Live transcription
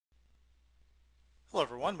Hello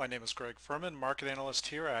everyone, my name is Greg Furman, market analyst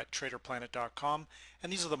here at TraderPlanet.com, and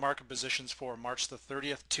these are the market positions for March the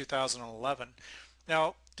 30th, 2011.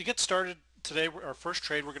 Now, to get started today, our first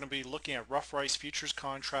trade, we're going to be looking at rough rice futures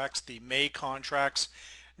contracts, the May contracts.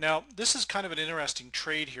 Now, this is kind of an interesting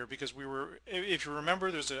trade here because if you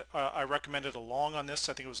remember, I recommended a long on this,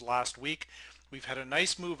 I think it was last week. We've had a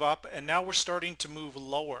nice move up and now we're starting to move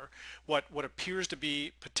lower. What appears to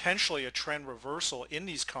be potentially a trend reversal in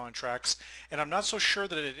these contracts, and I'm not so sure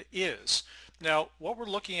that it is. Now, what we're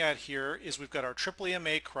looking at here is we've got our triple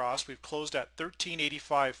EMA cross. We've closed at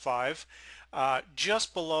 1385.5,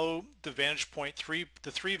 just below the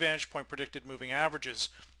the three vantage point predicted moving averages.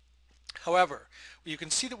 However, you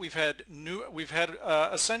can see that we've had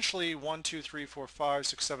essentially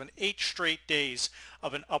 8 straight days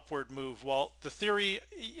of an upward move. Well, the theory,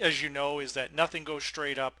 as you know, is that nothing goes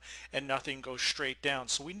straight up and nothing goes straight down.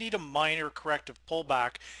 So we need a minor corrective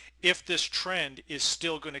pullback if this trend is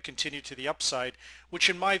still going to continue to the upside, which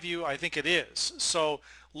in my view, I think it is. So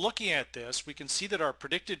looking at this, we can see that our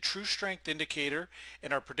predicted true strength indicator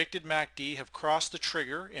and our predicted MACD have crossed the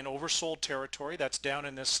trigger in oversold territory. That's down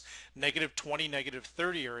in this -20,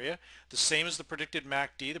 -30 area. The same as the predicted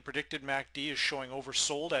MACD. The predicted MACD is showing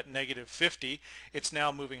oversold at -50. It's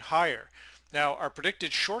now moving higher. Now, our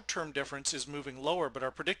predicted short-term difference is moving lower, but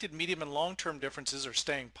our predicted medium and long-term differences are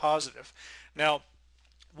staying positive. Now,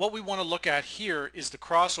 what we want to look at here is the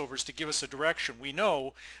crossovers to give us a direction. We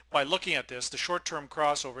know by looking at this, the short-term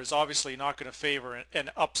crossover is obviously not going to favor an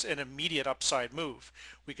immediate upside move.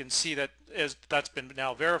 We can see that as that's been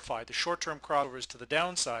now verified. The short-term crossover is to the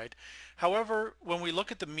downside. However, when we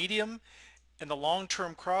look at the medium and the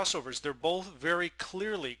long-term crossovers, they're both very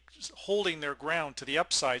clearly holding their ground to the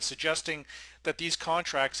upside, suggesting that these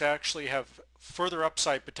contracts actually have further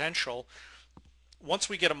upside potential once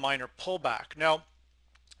we get a minor pullback. Now,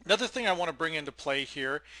 another thing I want to bring into play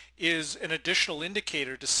here is an additional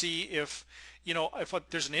indicator to see if, if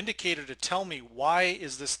there's an indicator to tell me why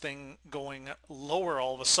is this thing going lower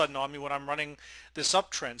all of a sudden on me when I'm running this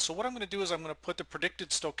uptrend. So what I'm going to do is I'm going to put the predicted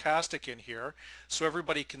stochastic in here so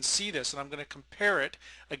everybody can see this, and I'm going to compare it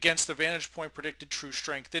against the Vantage Point predicted true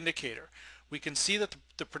strength indicator. We can see that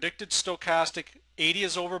the predicted stochastic 80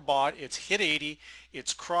 is overbought. It's hit 80.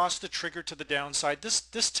 It's crossed the trigger to the downside.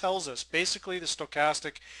 This tells us basically the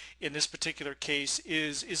stochastic in this particular case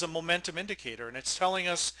is a momentum indicator, and it's telling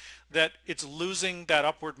us that it's losing that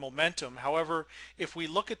upward momentum. However, if we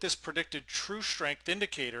look at this predicted true strength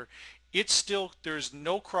indicator, there's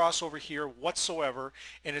no crossover here whatsoever,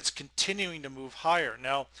 and it's continuing to move higher.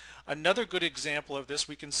 Now, another good example of this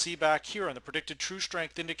we can see back here on the predicted true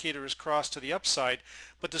strength indicator is crossed to the upside,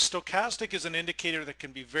 but the stochastic is an indicator that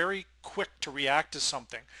can be very quick to react to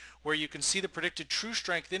something. Where you can see the predicted true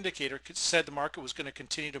strength indicator said the market was going to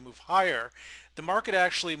continue to move higher. The market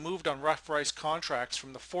actually moved on rough price contracts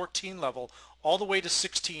from the 14 level all the way to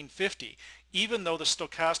 1650, even though the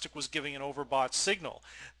stochastic was giving an overbought signal.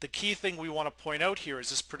 The key thing we want to point out here is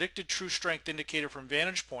this predicted true strength indicator from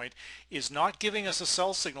Vantage Point is not giving us a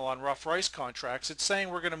sell signal on rough price contracts. It's saying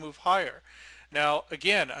we're going to move higher. Now,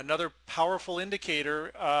 again, another powerful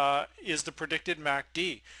indicator is the predicted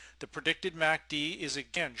MACD. The predicted MACD is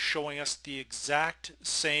again showing us the exact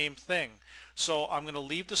same thing. So I'm going to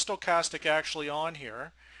leave the stochastic actually on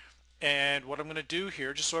here. And what I'm going to do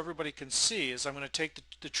here, just so everybody can see, is I'm going to take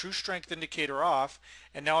the true strength indicator off,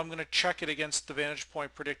 and now I'm going to check it against the Vantage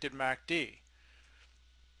Point predicted MACD.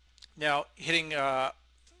 Now hitting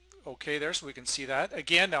OK there, so we can see that.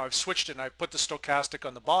 Again, now I've switched it and I've put the stochastic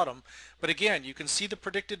on the bottom. But again, you can see the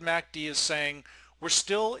predicted MACD is saying we're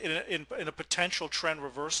still in a potential trend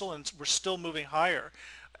reversal and we're still moving higher.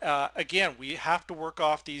 Again, we have to work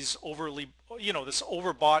off these this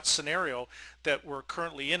overbought scenario that we're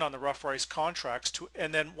currently in on the rough price contracts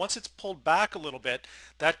and then once it's pulled back a little bit,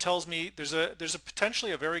 that tells me there's a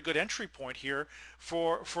potentially a very good entry point here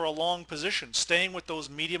for a long position, staying with those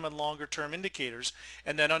medium and longer term indicators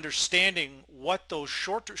and then understanding what those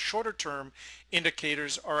shorter term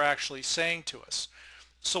indicators are actually saying to us.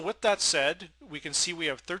 So with that said, we can see we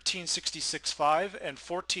have 1366.5 and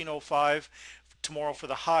 1405 tomorrow for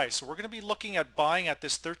the high. So we're going to be looking at buying at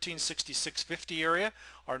this 1366.50 area.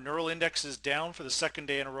 Our neural index is down for the second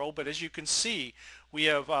day in a row, but as you can see, we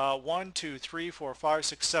have 1, 2, 3, 4, 5,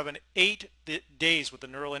 6, 7, 8 days with the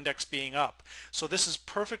neural index being up. So this is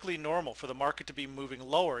perfectly normal for the market to be moving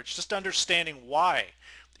lower. It's just understanding why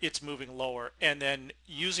it's moving lower and then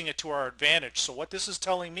using it to our advantage. So what this is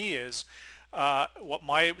telling me is what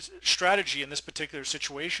my strategy in this particular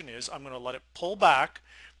situation is, I'm going to let it pull back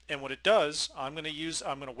and when it does, I'm going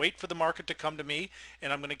to wait for the market to come to me,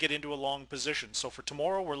 and I'm going to get into a long position. So for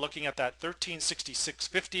tomorrow, we're looking at that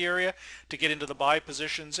 1366.50 area to get into the buy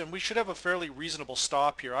positions, and we should have a fairly reasonable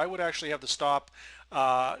stop here. I would actually have the stop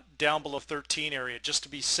down below 13 area just to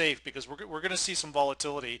be safe, because we're going to see some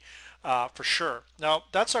volatility for sure. Now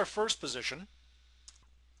that's our first position.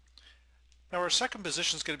 Now our second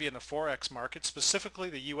position is going to be in the Forex market, specifically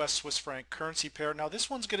the US Swiss franc currency pair. Now this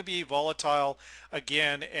one's going to be volatile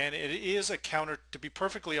again, and it is a counter, to be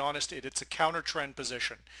perfectly honest, it's a counter trend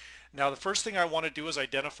position. Now the first thing I want to do is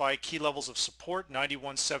identify key levels of support: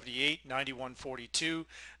 91.78, 91.42,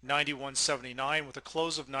 91.79 with a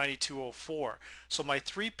close of 92.04. So my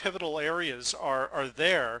three pivotal areas are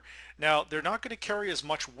there. Now they're not going to carry as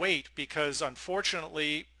much weight because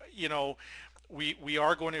unfortunately, we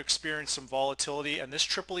are going to experience some volatility, and this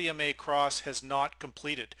triple EMA cross has not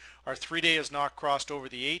completed. Our 3-day has not crossed over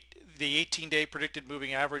the 18-day predicted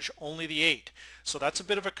moving average, only the 8. So that's a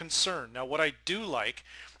bit of a concern. Now what I do like,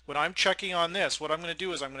 when I'm checking on this, what I'm going to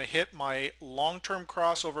do is I'm going to hit my long-term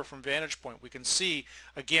crossover from vantage point. We can see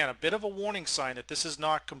again a bit of a warning sign that this is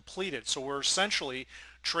not completed. So we're essentially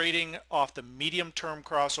trading off the medium-term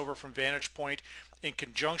crossover from vantage point in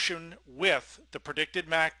conjunction with the predicted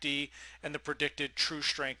MACD and the predicted true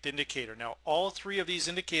strength indicator. Now all three of these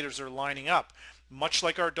indicators are lining up, much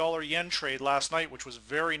like our dollar yen trade last night, which was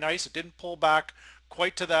very nice. It didn't pull back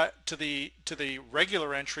quite to the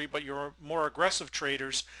regular entry, but your more aggressive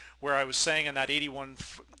traders, where I was saying in that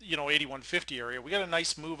 81.50 area, we got a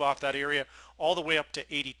nice move off that area all the way up to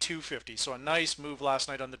 82.50. So a nice move last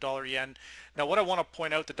night on the dollar yen. Now what I want to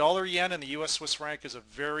point out, the dollar yen and the US Swiss franc is a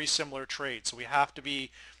very similar trade, so we have to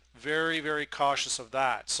be very, very cautious of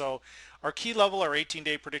that. So our key level, our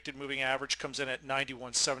 18-day predicted moving average, comes in at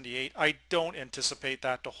 91.78. I don't anticipate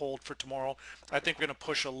that to hold for tomorrow. I think we're going to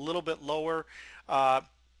push a little bit lower.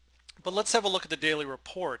 But let's have a look at the daily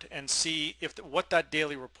report and see if what that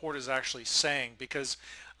daily report is actually saying, because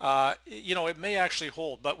it may actually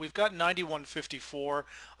hold. But we've got 91.54.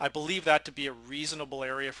 I believe that to be a reasonable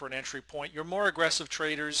area for an entry point. Your more aggressive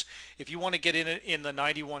traders, if you want to get in the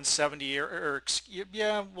 91.70 or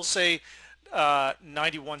yeah, we'll say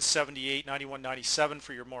 91.78, 91.97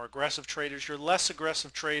 for your more aggressive traders. Your less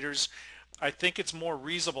aggressive traders, I think it's more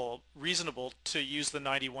reasonable to use the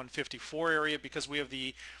 91.54 area, because we have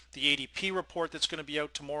the ADP report that's going to be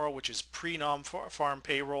out tomorrow, which is pre-non-farm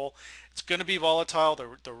payroll. It's going to be volatile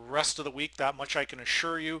the rest of the week, that much I can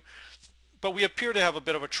assure you. But we appear to have a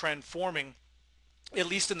bit of a trend forming, at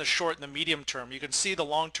least in the short and the medium term. You can see the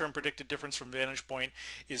long-term predicted difference from vantage point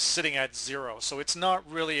is sitting at 0. So it's not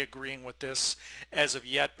really agreeing with this as of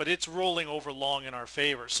yet, but it's rolling over long in our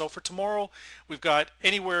favor. So for tomorrow, we've got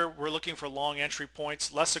anywhere we're looking for long entry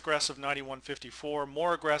points: less aggressive 91.54,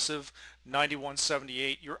 more aggressive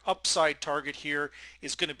 91.78. Your upside target here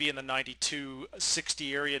is going to be in the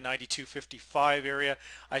 92.60 area, 92.55 area,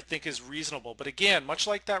 I think is reasonable. But again, much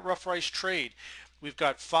like that rough price trade, we've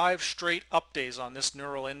got 5 straight up days on this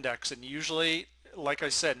neural index, and usually, like I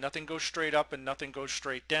said, nothing goes straight up and nothing goes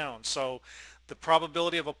straight down. So the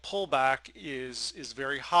probability of a pullback is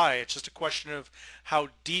very high. It's just a question of how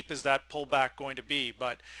deep is that pullback going to be.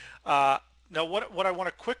 But now what I want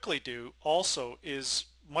to quickly do also is,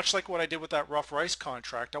 much like what I did with that rough rice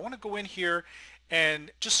contract, I want to go in here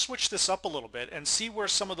and just switch this up a little bit and see where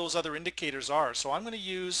some of those other indicators are. So I'm going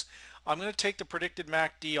to take the predicted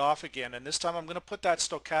MACD off again, and this time I'm going to put that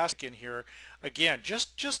stochastic in here again,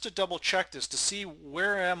 just to double check this, to see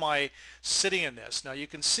where am I sitting in this. Now you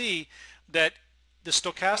can see that the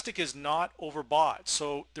stochastic is not overbought,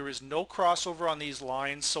 so there is no crossover on these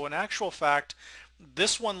lines. So in actual fact,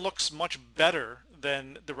 this one looks much better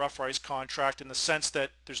than the rough rice contract, in the sense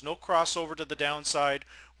that there's no crossover to the downside.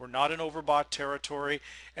 We're not in overbought territory,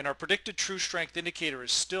 and our predicted true strength indicator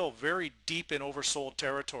is still very deep in oversold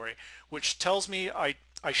territory, which tells me I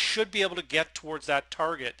should be able to get towards that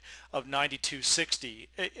target of 92.60,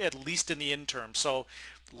 at least in the interim. So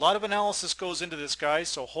a lot of analysis goes into this, guys,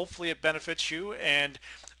 so hopefully it benefits you. And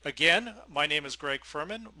again, my name is Greg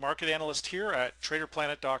Furman, market analyst here at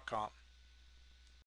TraderPlanet.com.